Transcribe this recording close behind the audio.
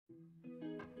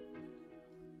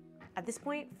At this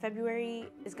point, February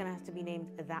is gonna have to be named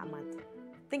that month.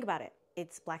 Think about it.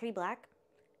 It's blackity black,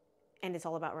 and it's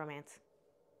all about romance.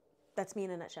 That's me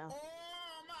in a nutshell.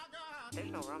 Oh my God!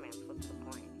 There's no romance. What's the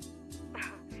point?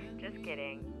 Just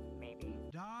kidding. Maybe.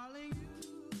 Darling,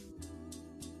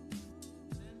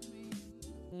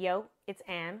 Yo, it's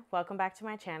Ann. Welcome back to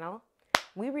my channel.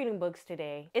 We reading books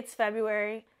today. It's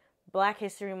February, Black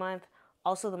History Month,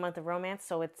 also the month of romance,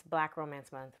 so it's Black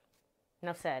Romance Month.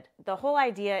 Enough said. The whole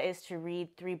idea is to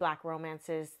read 3 Black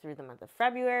romances through the month of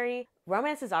February.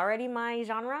 Romance is already my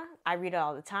genre. I read it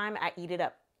all the time. I eat it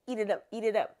up. Eat it up, eat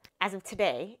it up. As of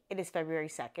today, it is February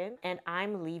 2nd, and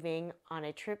I'm leaving on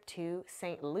a trip to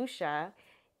St. Lucia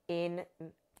in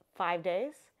 5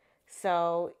 days.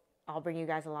 So I'll bring you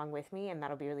guys along with me, and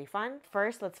that'll be really fun.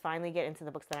 First, let's finally get into the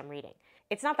books that I'm reading.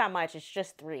 It's not that much, it's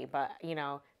just 3, but you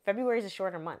know, February is a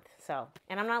shorter month, so.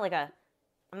 And I'm not like a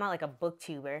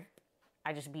booktuber.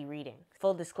 I just be reading.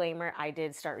 Full disclaimer, I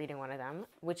did start reading one of them,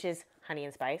 which is Honey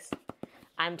and Spice.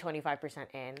 I'm 25%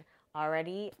 in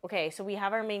already. Okay, so we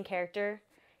have our main character,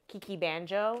 Kiki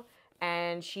Banjo,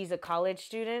 and she's a college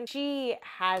student. She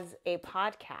has a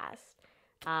podcast.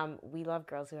 We love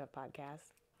girls who have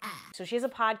podcasts. So she has a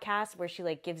podcast where she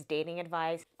like gives dating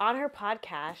advice. On her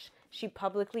podcast, she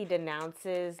publicly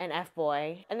denounces an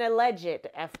F-boy, an alleged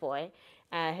F-boy.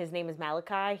 His name is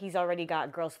Malachi. He's already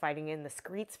got girls fighting in the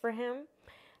streets for him.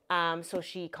 So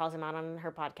she calls him out on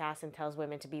her podcast and tells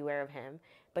women to beware of him.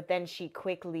 But then she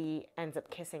quickly ends up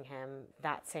kissing him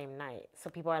that same night. So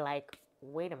people are like,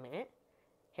 wait a minute,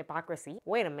 hypocrisy.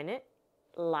 Wait a minute,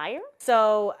 liar.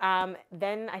 So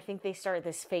then I think they start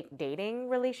this fake dating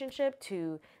relationship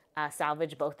to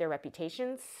salvage both their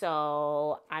reputations.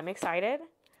 So I'm excited.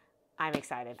 I'm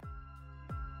excited.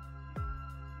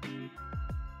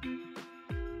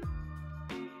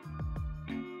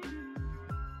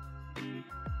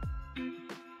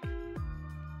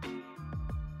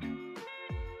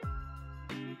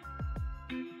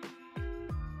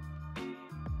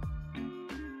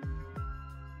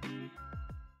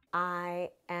 I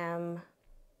am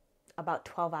about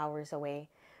 12 hours away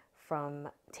from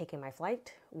taking my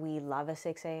flight. We love a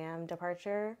 6 a.m.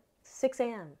 departure. 6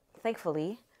 a.m.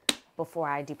 Thankfully, before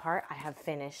I depart, I have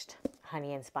finished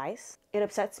Honey and Spice. It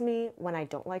upsets me when I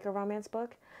don't like a romance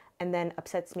book, and then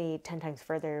upsets me 10 times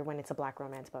further when it's a Black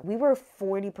romance book. We were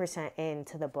 40%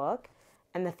 into the book,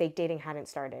 and the fake dating hadn't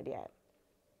started yet.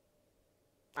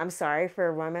 I'm sorry, for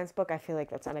a romance book, I feel like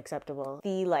that's unacceptable.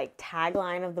 The like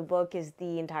tagline of the book is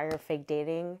the entire fake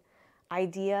dating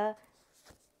idea.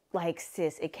 Like,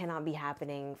 sis, it cannot be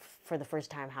happening for the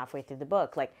first time halfway through the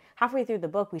book. Like, halfway through the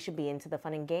book, we should be into the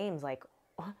fun and games. Like,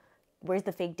 where's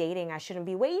the fake dating? I shouldn't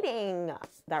be waiting.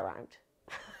 That rhymed.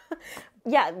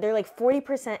 Yeah, they're like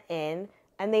 40% in,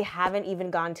 and they haven't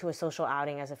even gone to a social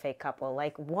outing as a fake couple.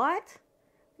 Like, what?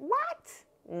 What?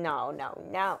 No, no,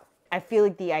 no. I feel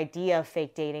like the idea of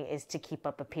fake dating is to keep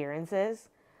up appearances,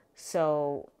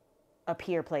 so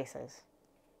appear places.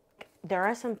 There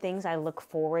are some things I look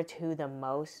forward to the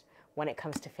most when it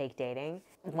comes to fake dating.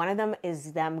 One of them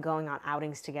is them going on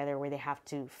outings together where they have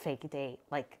to fake date.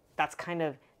 Like, that's kind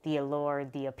of the allure,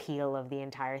 the appeal of the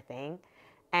entire thing.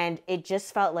 And it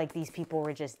just felt like these people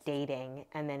were just dating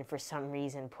and then for some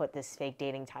reason put this fake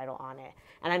dating title on it.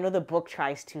 And I know the book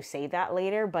tries to say that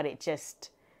later, but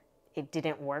it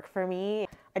didn't work for me.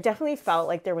 I definitely felt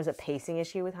like there was a pacing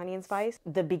issue with Honey and Spice.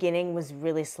 The beginning was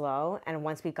really slow, and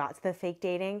once we got to the fake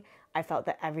dating, I felt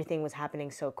that everything was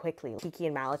happening so quickly. Kiki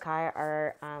and Malachi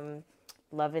are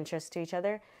love interests to each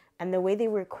other, and the way they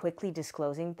were quickly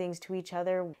disclosing things to each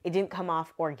other, it didn't come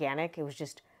off organic. It was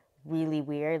just really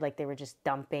weird, like they were just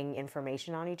dumping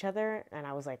information on each other, and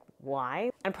I was like,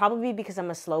 why? And probably because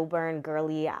I'm a slow burn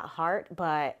girly at heart,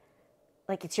 but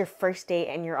like, it's your first date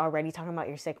and you're already talking about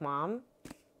your sick mom.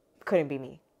 Couldn't be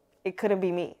me. It couldn't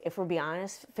be me. If we're being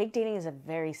honest, fake dating is a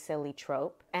very silly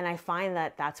trope. And I find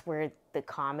that that's where the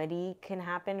comedy can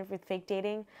happen with fake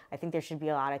dating. I think there should be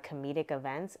a lot of comedic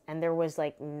events. And there was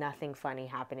like nothing funny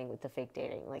happening with the fake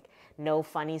dating. Like, no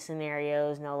funny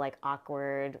scenarios, no like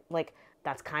awkward, like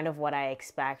that's kind of what I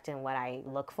expect and what I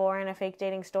look for in a fake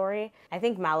dating story. I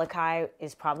think Malachi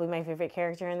is probably my favorite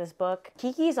character in this book.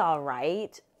 Kiki's all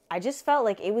right. I just felt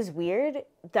like it was weird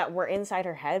that we're inside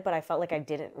her head, but I felt like I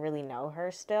didn't really know her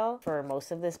still. For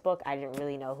most of this book, I didn't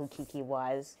really know who Kiki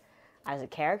was as a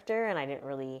character, and I didn't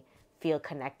really feel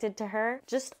connected to her.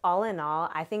 Just all in all,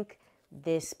 I think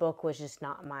this book was just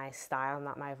not my style,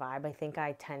 not my vibe. I think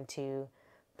I tend to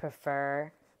prefer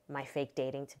my fake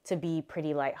dating to be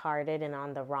pretty lighthearted and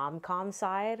on the rom-com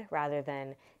side rather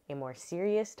than a more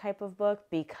serious type of book,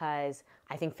 because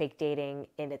I think fake dating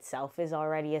in itself is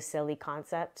already a silly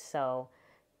concept. So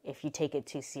if you take it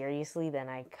too seriously, then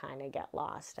I kind of get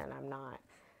lost and I'm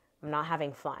not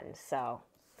having fun. So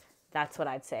that's what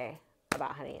I'd say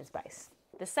about Honey and Spice.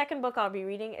 The second book I'll be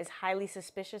reading is Highly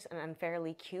Suspicious and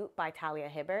Unfairly Cute by Talia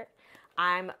Hibbert.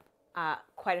 I'm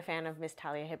quite a fan of Miss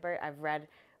Talia Hibbert. I've read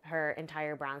her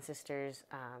entire Brown Sisters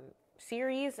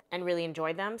series and really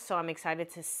enjoyed them. So I'm excited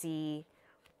to see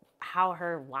how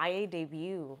her YA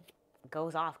debut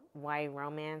goes off. YA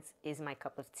romance is my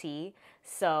cup of tea.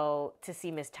 So to see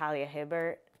Miss Talia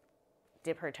Hibbert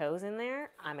dip her toes in there,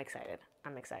 I'm excited.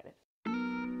 I'm excited.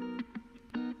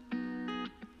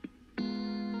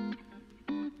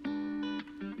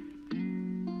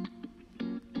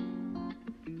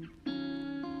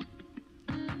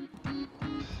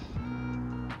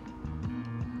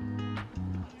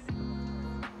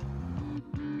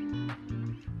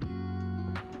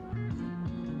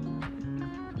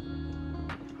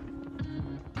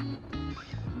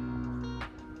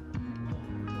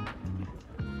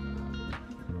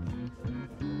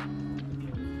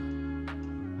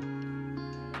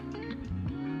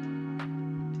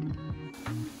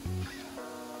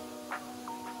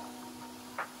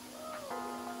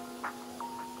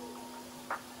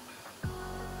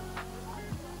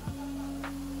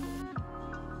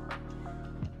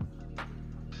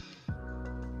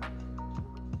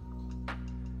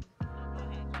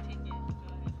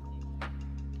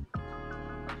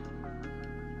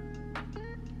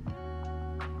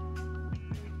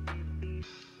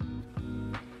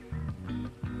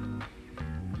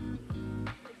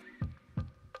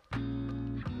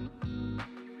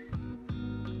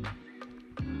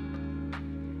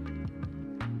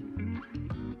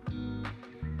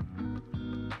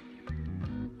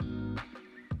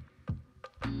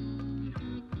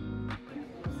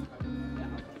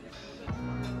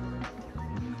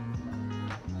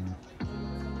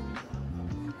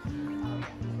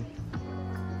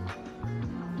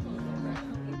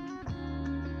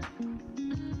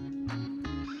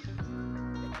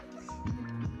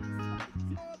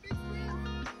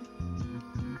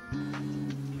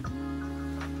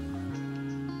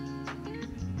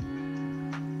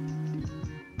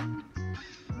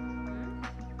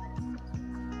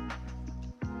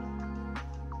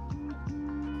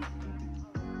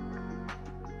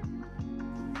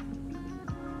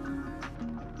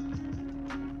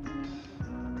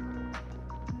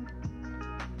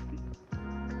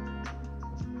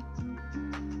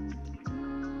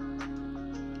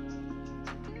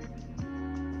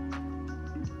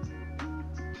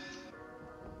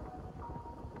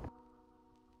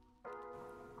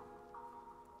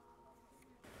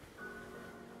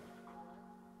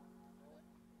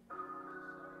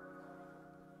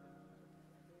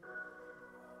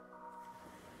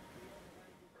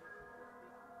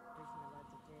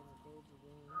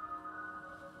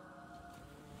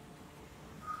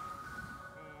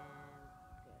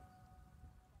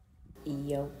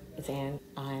 Yo, it's Anne.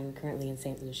 I'm currently in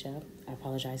St. Lucia. I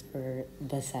apologize for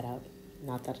the setup.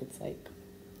 Not that it's like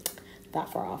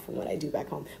that far off from what I do back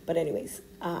home. But anyways,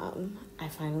 I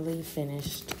finally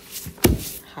finished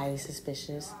Highly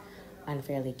Suspicious,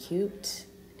 Unfairly Cute.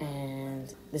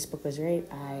 And this book was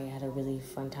great. I had a really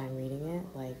fun time reading it.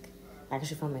 Like, I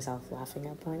actually found myself laughing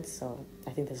at points. So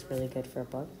I think that's really good for a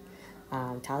book.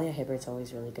 Talia Hibbert's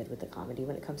always really good with the comedy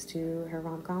when it comes to her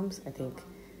rom-coms. I think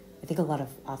a lot of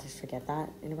authors forget that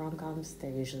in rom-coms. They're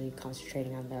usually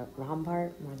concentrating on the rom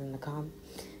part more than the com.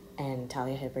 And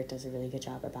Talia Hibbert does a really good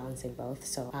job at balancing both.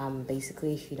 So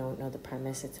basically, if you don't know the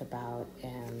premise, it's about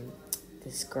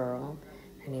this girl.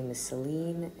 Her name is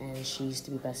Celine, and she used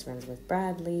to be best friends with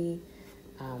Bradley,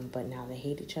 but now they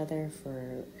hate each other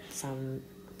for some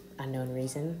unknown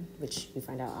reason, which we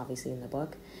find out obviously in the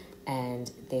book.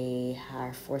 And they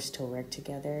are forced to work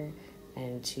together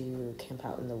and to camp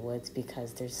out in the woods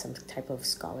because there's some type of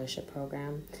scholarship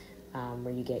program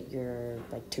where you get your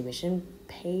like tuition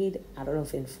paid. I don't know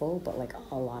if in full, but like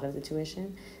a lot of the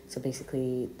tuition. So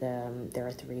basically there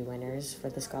are 3 winners for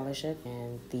the scholarship,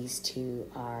 and these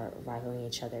 2 are rivaling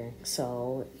each other.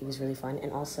 So it was really fun.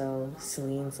 And also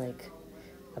Celine's like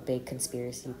a big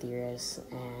conspiracy theorist,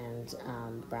 and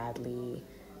Bradley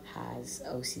has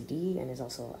OCD and is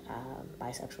also a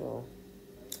bisexual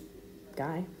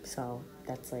guy. So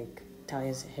that's like,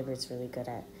 Talia Hibbert's really good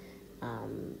at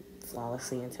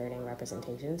flawlessly inserting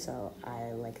representation, so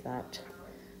I like that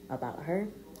about her.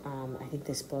 I think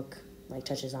this book like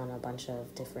touches on a bunch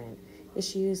of different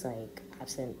issues like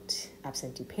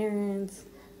absentee parents,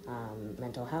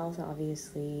 mental health,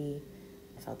 obviously.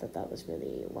 I felt that was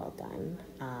really well done.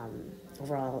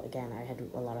 Overall, again, I had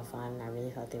a lot of fun. I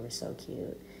really thought they were so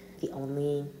cute. The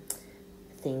only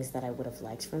things that I would have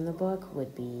liked from the book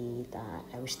would be that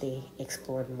I wish they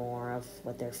explored more of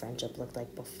what their friendship looked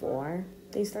like before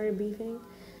they started beefing.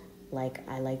 Like,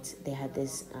 I liked, they had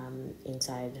this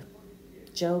inside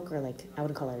joke, or like, I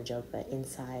wouldn't call it a joke, but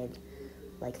inside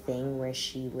like thing where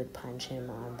she would punch him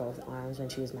on both arms when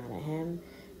she was mad at him,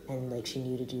 and like she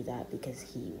knew to do that because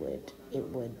it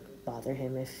would bother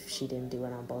him if she didn't do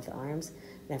it on both arms.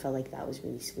 And I felt like that was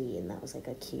really sweet, and that was like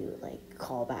a cute like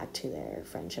callback to their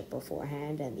friendship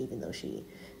beforehand. And even though she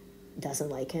doesn't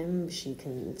like him, she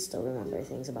can still remember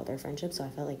things about their friendship. So I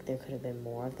felt like there could have been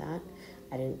more of that.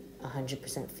 I didn't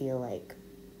 100% feel like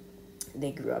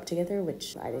they grew up together,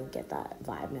 which I didn't get that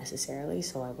vibe necessarily,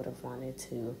 so I would have wanted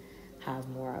to have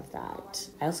more of that.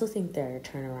 I also think their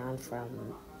turnaround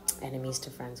from enemies to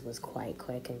friends was quite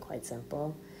quick and quite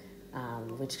simple,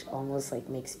 which almost like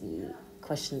makes me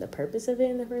question the purpose of it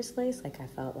in the first place. Like, I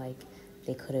felt like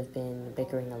they could have been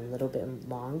bickering a little bit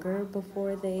longer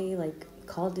before they like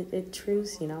called it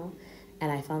truce, you know?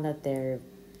 And I found that their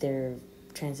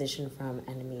transition from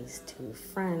enemies to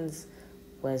friends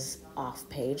was off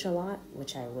page a lot,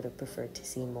 which I would have preferred to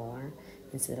see more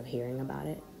instead of hearing about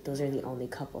it. Those are the only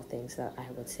couple things that I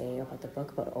would say about the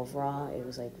book, but overall it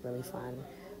was like really fun,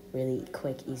 really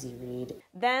quick, easy read.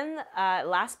 Then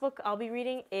last book I'll be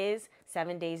reading is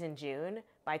 7 Days in June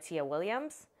by Tia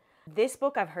Williams. This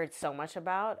book I've heard so much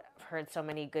about. I've heard so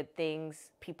many good things.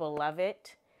 People love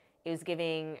it. It was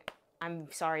giving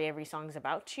I'm Sorry Every Song's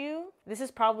About You. This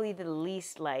is probably the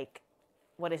least like,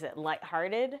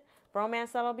 lighthearted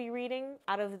romance that I'll be reading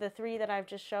out of the three that I've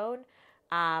just shown.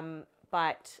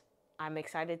 But I'm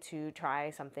excited to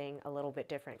try something a little bit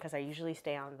different because I usually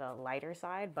stay on the lighter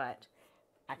side, but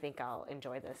I think I'll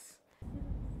enjoy this.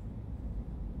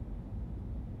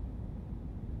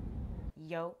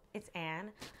 Yo, it's Anne.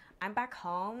 I'm back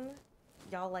home.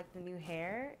 Y'all like the new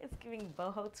hair? It's giving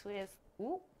boho twist.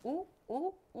 Ooh, ooh,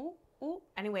 ooh, ooh, ooh.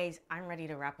 Anyways, I'm ready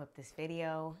to wrap up this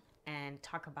video and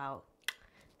talk about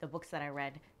the books that I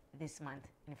read this month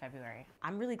in February.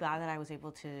 I'm really glad that I was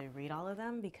able to read all of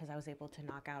them because I was able to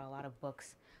knock out a lot of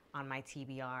books on my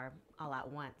TBR all at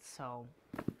once. So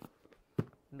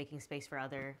making space for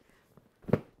other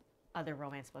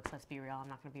romance books, let's be real. I'm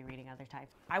not gonna be reading other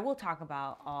types. I will talk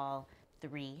about all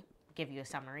three, give you a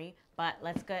summary, but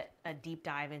let's get a deep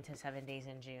dive into 7 Days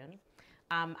in June.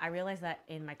 I realized that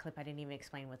in my clip I didn't even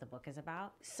explain what the book is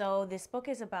about. So this book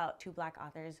is about two Black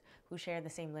authors who share the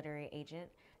same literary agent,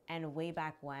 and way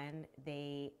back when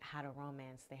they had a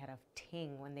romance, they had a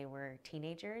ting when they were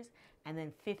teenagers, and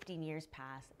then 15 years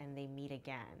pass and they meet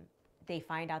again. They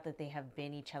find out that they have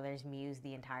been each other's muse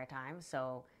the entire time,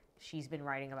 so she's been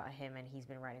writing about him and he's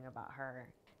been writing about her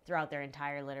throughout their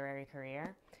entire literary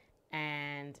career.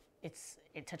 And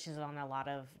it touches on a lot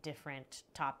of different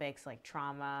topics like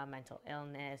trauma, mental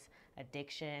illness,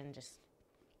 addiction, just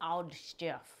all the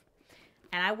stuff.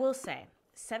 And I will say,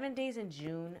 7 Days in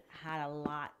June had a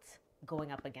lot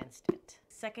going up against it.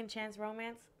 Second chance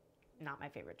romance, not my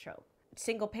favorite trope.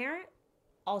 Single parent,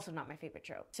 also not my favorite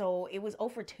trope. So it was 0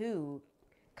 for 2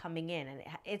 coming in, and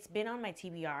it's been on my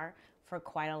TBR for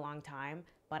quite a long time,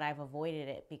 but I've avoided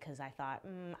it because I thought,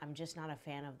 I'm just not a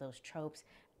fan of those tropes.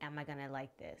 Am I gonna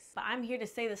like this? But I'm here to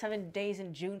say that 7 Days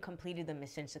in June completed the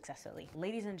mission successfully.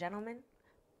 Ladies and gentlemen,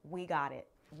 we got it.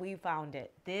 We found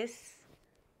it. This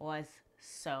was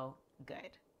so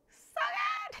good.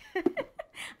 So good!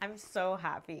 I'm so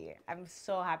happy. I'm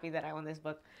so happy that I won this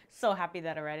book. So happy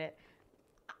that I read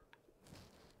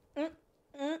it.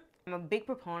 I'm a big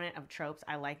proponent of tropes.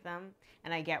 I like them,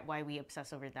 and I get why we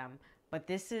obsess over them. But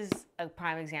this is a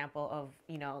prime example of,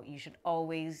 you should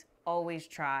always, always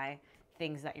try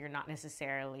things that you're not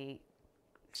necessarily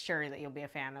sure that you'll be a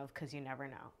fan of, because you never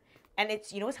know. And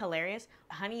it's, what's hilarious?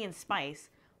 Honey and Spice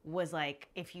was like,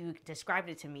 if you described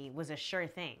it to me, was a sure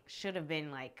thing. Should have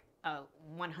been like a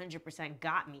 100%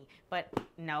 got me. But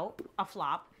no, a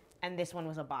flop. And this one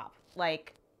was a bop.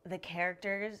 Like, the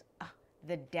characters,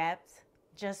 the depth,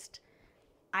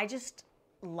 I just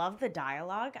love the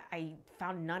dialogue. I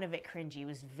found none of it cringy. It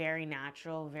was very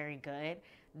natural, very good.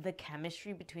 The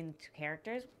chemistry between the two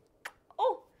characters,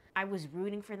 I was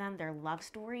rooting for them. Their love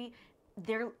story,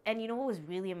 and you know what was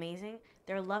really amazing?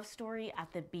 Their love story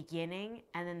at the beginning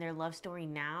and then their love story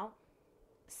now,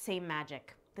 same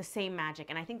magic. The same magic.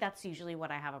 And I think that's usually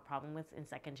what I have a problem with in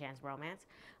second chance romance.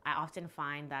 I often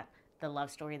find that the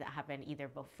love story that happened either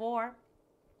before,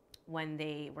 when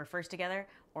they were first together,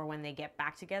 or when they get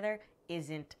back together,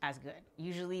 isn't as good.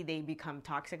 Usually they become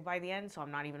toxic by the end, so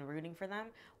I'm not even rooting for them.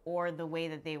 Or the way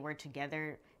that they were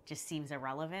together just seems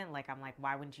irrelevant. Like, I'm like,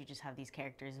 why wouldn't you just have these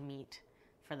characters meet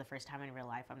for the first time in real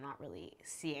life, I'm not really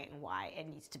seeing why it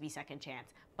needs to be second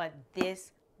chance. But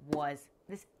this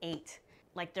ate.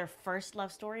 Like their first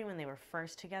love story when they were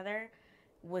first together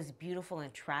was beautiful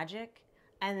and tragic.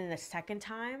 And then the second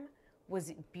time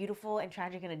was beautiful and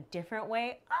tragic in a different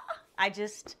way.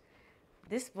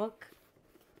 This book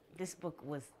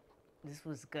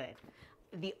was good.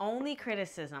 The only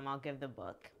criticism I'll give the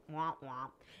book, womp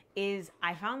womp, is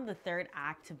I found the third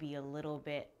act to be a little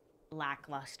bit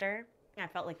lackluster. I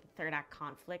felt like the third act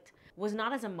conflict was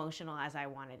not as emotional as I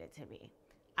wanted it to be.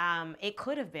 It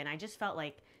could have been. I just felt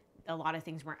like a lot of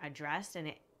things weren't addressed and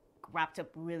it wrapped up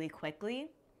really quickly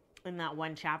in that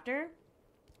one chapter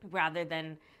rather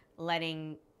than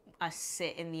letting us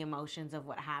sit in the emotions of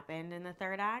what happened in the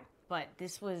third act. But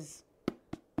this was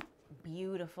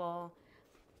beautiful.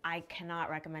 I cannot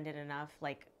recommend it enough.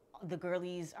 Like, the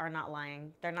girlies are not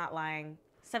lying. They're not lying.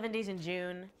 7 Days in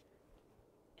June,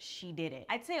 she did it.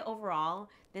 I'd say overall,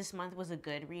 this month was a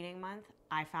good reading month.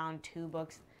 I found 2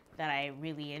 books that I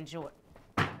really enjoyed.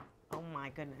 Oh my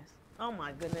goodness. Oh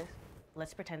my goodness.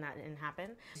 Let's pretend that didn't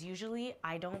happen. Usually,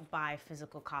 I don't buy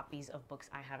physical copies of books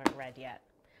I haven't read yet.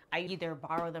 I either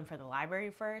borrow them from the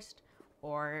library first,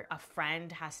 or a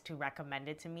friend has to recommend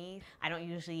it to me. I don't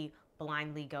usually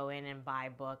blindly go in and buy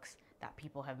books that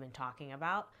people have been talking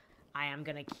about. I am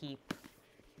gonna keep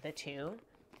the 2,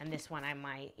 and this one I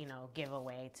might, give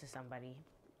away to somebody.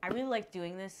 I really like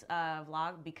doing this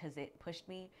vlog because it pushed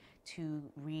me to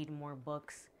read more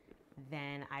books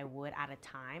than I would at a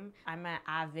time. I'm an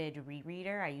avid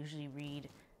rereader. I usually read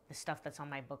the stuff that's on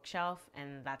my bookshelf,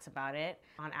 and that's about it.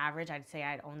 On average, I'd say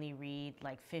I'd only read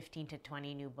like 15 to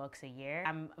 20 new books a year.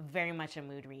 I'm very much a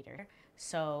mood reader.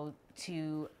 So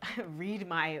to read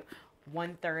my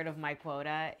 1/3 of my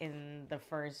quota in the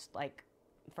first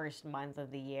month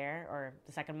of the year, or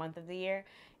the second month of the year,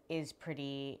 is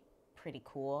pretty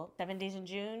cool. 7 Days in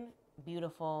June,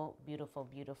 beautiful, beautiful,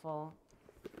 beautiful.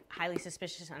 Highly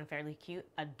Suspicious, Unfairly Cute,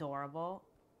 adorable,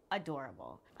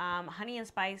 adorable. Honey and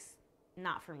Spice,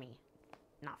 not for me,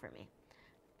 not for me.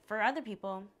 For other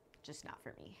people, just not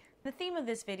for me. The theme of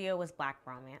this video was Black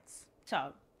romance.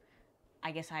 So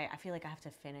I guess I feel like I have to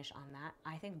finish on that.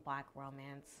 I think Black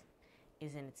romance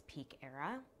is in its peak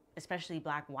era, especially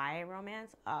Black YA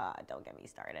romance. Don't get me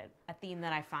started. A theme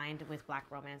that I find with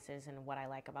Black romances and what I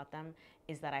like about them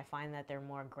is that I find that they're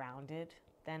more grounded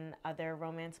than other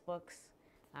romance books,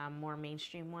 more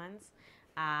mainstream ones.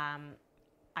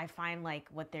 I find like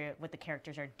what the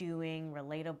characters are doing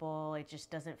relatable. It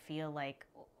just doesn't feel like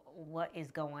what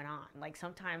is going on. Like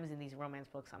sometimes in these romance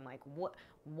books, I'm like,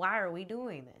 why are we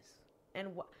doing this?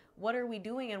 And what are we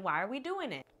doing and why are we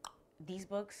doing it? These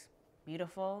books,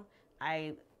 beautiful.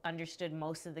 I understood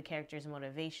most of the characters'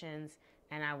 motivations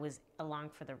and I was along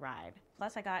for the ride.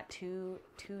 Plus I got two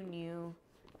new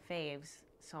faves,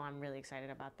 so I'm really excited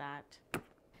about that.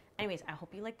 Anyways, I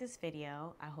hope you liked this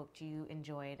video. I hope you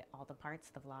enjoyed all the parts,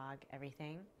 the vlog,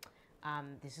 everything.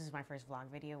 This is my first vlog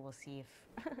video. We'll see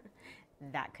if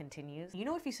that continues. You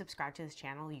know, if you subscribe to this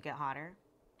channel, you get hotter.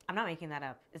 I'm not making that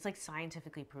up. It's like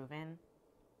scientifically proven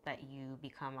that you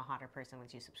become a hotter person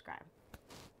once you subscribe.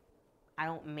 I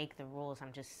don't make the rules.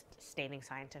 I'm just stating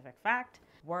scientific fact.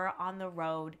 We're on the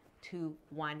road to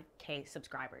 1K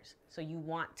subscribers. So you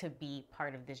want to be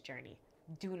part of this journey.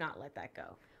 Do not let that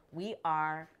go. We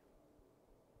are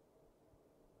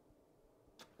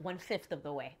 1/5 of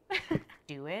the way.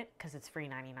 Do it because it's free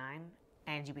 99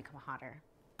 and you become hotter.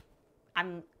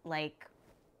 I'm like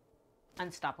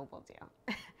unstoppable,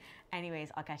 deal.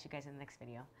 Anyways, I'll catch you guys in the next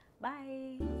video.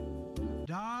 Bye.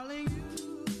 Darling,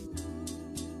 you